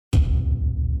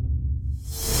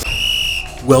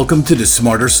Welcome to the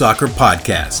Smarter Soccer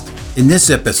Podcast. In this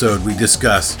episode, we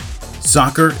discuss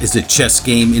soccer is a chess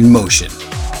game in motion.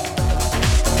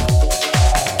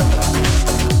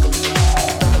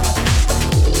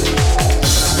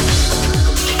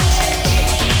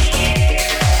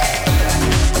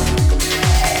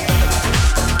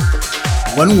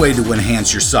 One way to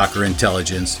enhance your soccer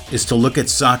intelligence is to look at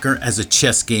soccer as a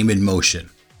chess game in motion.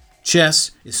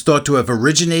 Chess is thought to have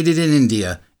originated in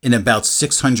India in about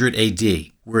 600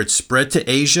 AD, where it spread to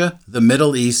Asia, the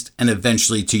Middle East, and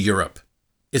eventually to Europe.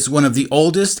 It's one of the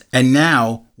oldest and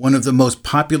now one of the most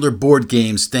popular board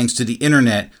games thanks to the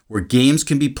internet, where games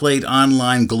can be played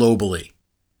online globally.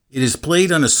 It is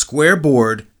played on a square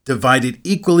board divided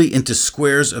equally into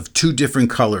squares of two different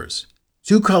colors.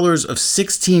 Two colors of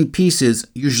 16 pieces,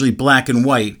 usually black and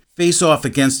white, face off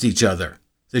against each other.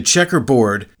 The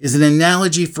checkerboard is an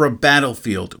analogy for a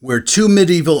battlefield where two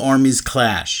medieval armies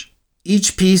clash.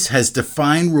 Each piece has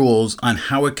defined rules on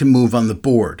how it can move on the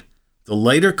board. The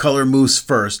lighter color moves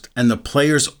first, and the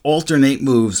players alternate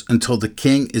moves until the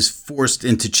king is forced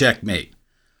into checkmate,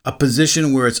 a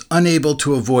position where it's unable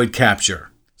to avoid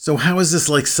capture. So how is this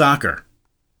like soccer?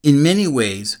 In many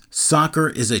ways, soccer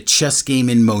is a chess game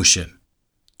in motion.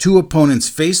 Two opponents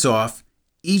face off,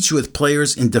 each with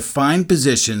players in defined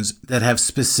positions that have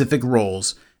specific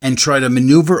roles, and try to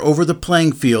maneuver over the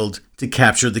playing field to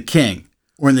capture the king,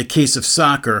 or in the case of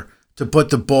soccer, to put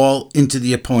the ball into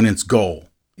the opponent's goal.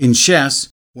 In chess,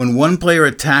 when one player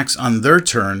attacks on their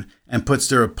turn and puts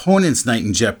their opponent's knight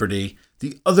in jeopardy,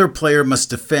 the other player must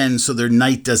defend so their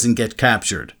knight doesn't get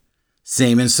captured.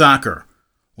 Same in soccer.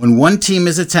 When one team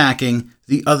is attacking,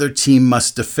 the other team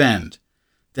must defend.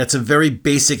 That's a very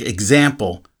basic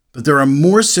example, but there are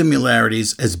more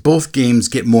similarities as both games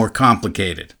get more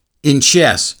complicated. In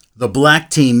chess, the black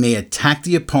team may attack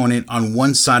the opponent on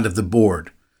one side of the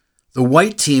board. The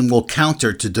white team will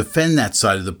counter to defend that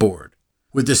side of the board.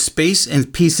 With the space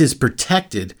and pieces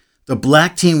protected, the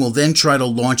black team will then try to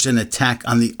launch an attack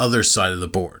on the other side of the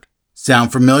board.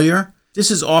 Sound familiar?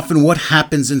 This is often what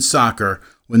happens in soccer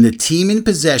when the team in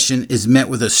possession is met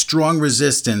with a strong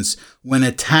resistance when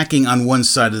attacking on one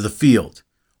side of the field.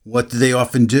 What do they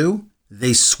often do?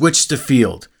 They switch the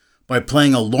field by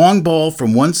playing a long ball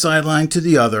from one sideline to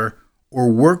the other,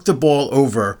 or work the ball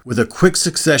over with a quick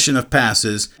succession of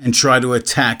passes and try to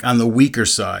attack on the weaker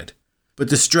side. But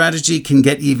the strategy can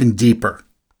get even deeper.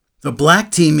 The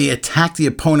black team may attack the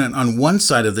opponent on one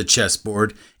side of the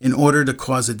chessboard in order to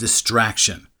cause a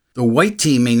distraction. The white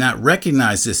team may not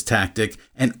recognize this tactic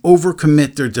and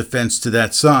overcommit their defense to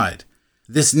that side.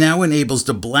 This now enables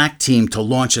the black team to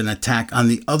launch an attack on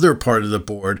the other part of the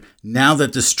board now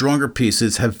that the stronger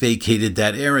pieces have vacated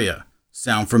that area.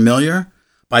 Sound familiar?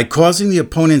 By causing the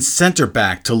opponent's center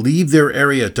back to leave their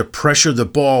area to pressure the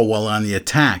ball while on the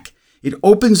attack, it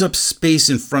opens up space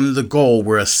in front of the goal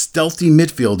where a stealthy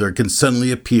midfielder can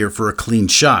suddenly appear for a clean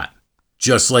shot.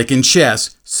 Just like in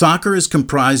chess, soccer is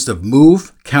comprised of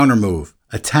move, countermove,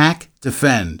 attack,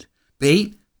 defend,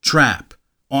 bait, trap,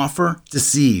 offer,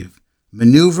 deceive,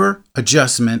 maneuver,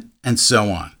 adjustment, and so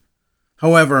on.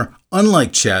 However,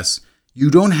 unlike chess, you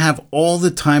don't have all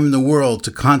the time in the world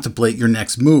to contemplate your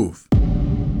next move.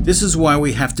 This is why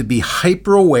we have to be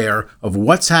hyper aware of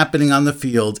what's happening on the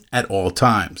field at all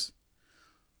times.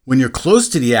 When you're close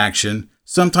to the action,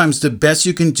 sometimes the best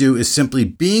you can do is simply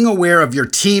being aware of your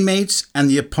teammates and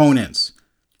the opponents.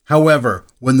 However,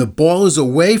 when the ball is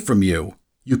away from you,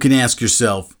 you can ask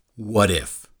yourself, what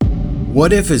if?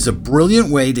 What if is a brilliant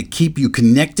way to keep you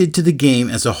connected to the game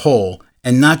as a whole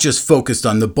and not just focused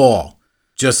on the ball.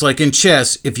 Just like in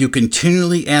chess, if you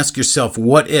continually ask yourself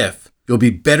what if, you'll be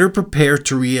better prepared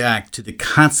to react to the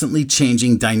constantly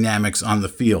changing dynamics on the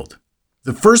field.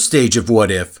 The first stage of what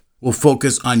if will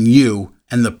focus on you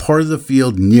and the part of the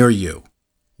field near you.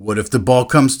 What if the ball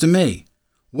comes to me?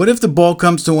 What if the ball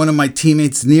comes to one of my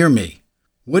teammates near me?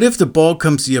 What if the ball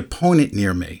comes to the opponent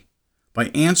near me? By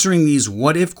answering these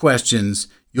what-if questions,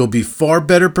 you'll be far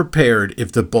better prepared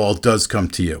if the ball does come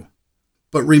to you.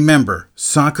 But remember,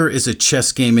 soccer is a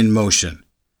chess game in motion.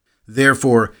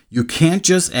 Therefore, you can't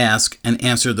just ask and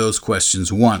answer those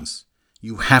questions once.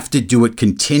 You have to do it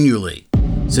continually,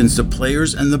 since the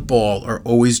players and the ball are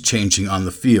always changing on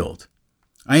the field.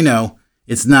 I know,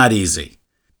 it's not easy.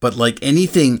 But like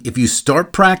anything, if you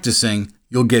start practicing,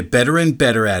 you'll get better and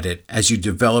better at it as you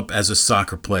develop as a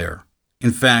soccer player.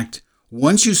 In fact,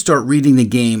 once you start reading the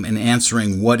game and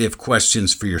answering what-if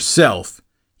questions for yourself,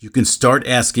 you can start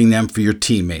asking them for your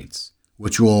teammates,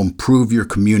 which will improve your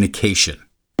communication.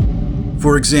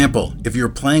 For example, if you're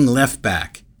playing left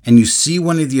back and you see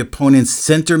one of the opponent's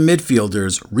center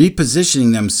midfielders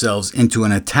repositioning themselves into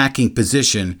an attacking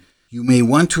position, you may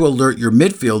want to alert your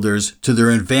midfielders to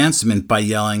their advancement by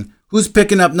yelling, "Who's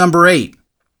picking up number 8?"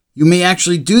 You may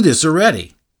actually do this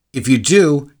already. If you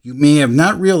do, you may have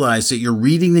not realized that you're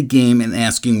reading the game and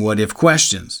asking what-if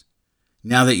questions.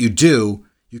 Now that you do,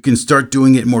 you can start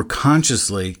doing it more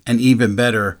consciously and even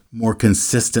better, more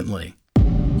consistently.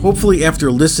 Hopefully,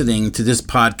 after listening to this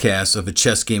podcast of A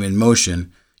Chess Game in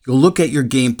Motion, you'll look at your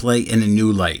gameplay in a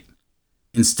new light.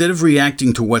 Instead of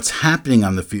reacting to what's happening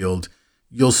on the field,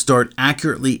 you'll start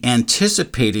accurately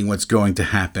anticipating what's going to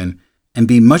happen and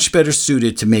be much better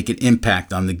suited to make an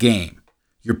impact on the game.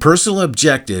 Your personal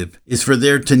objective is for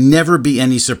there to never be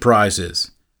any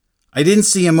surprises. I didn't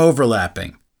see him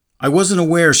overlapping. I wasn't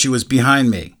aware she was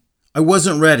behind me. I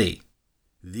wasn't ready.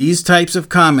 These types of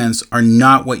comments are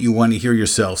not what you want to hear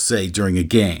yourself say during a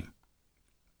game.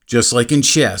 Just like in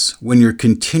chess, when you're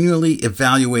continually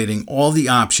evaluating all the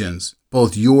options,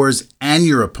 both yours and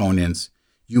your opponent's,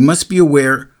 you must be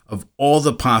aware of all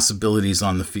the possibilities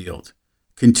on the field.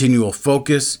 Continual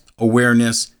focus,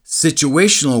 awareness,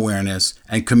 situational awareness,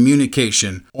 and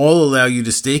communication all allow you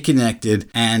to stay connected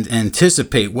and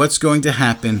anticipate what's going to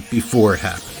happen before it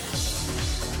happens.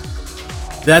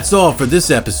 That's all for this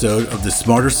episode of the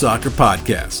Smarter Soccer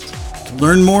Podcast. To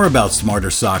learn more about Smarter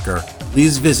Soccer,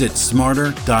 please visit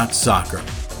smarter.soccer.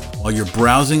 While you're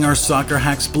browsing our Soccer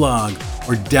Hacks blog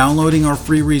or downloading our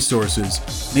free resources,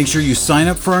 make sure you sign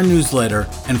up for our newsletter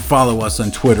and follow us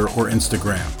on Twitter or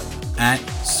Instagram at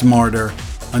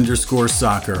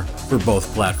 @smarter_soccer for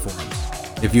both platforms.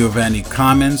 If you have any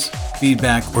comments,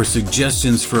 feedback, or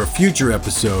suggestions for a future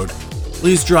episode,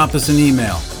 please drop us an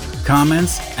email,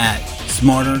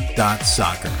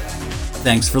 comments@smarter.soccer.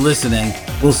 Thanks for listening.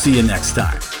 We'll see you next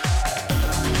time.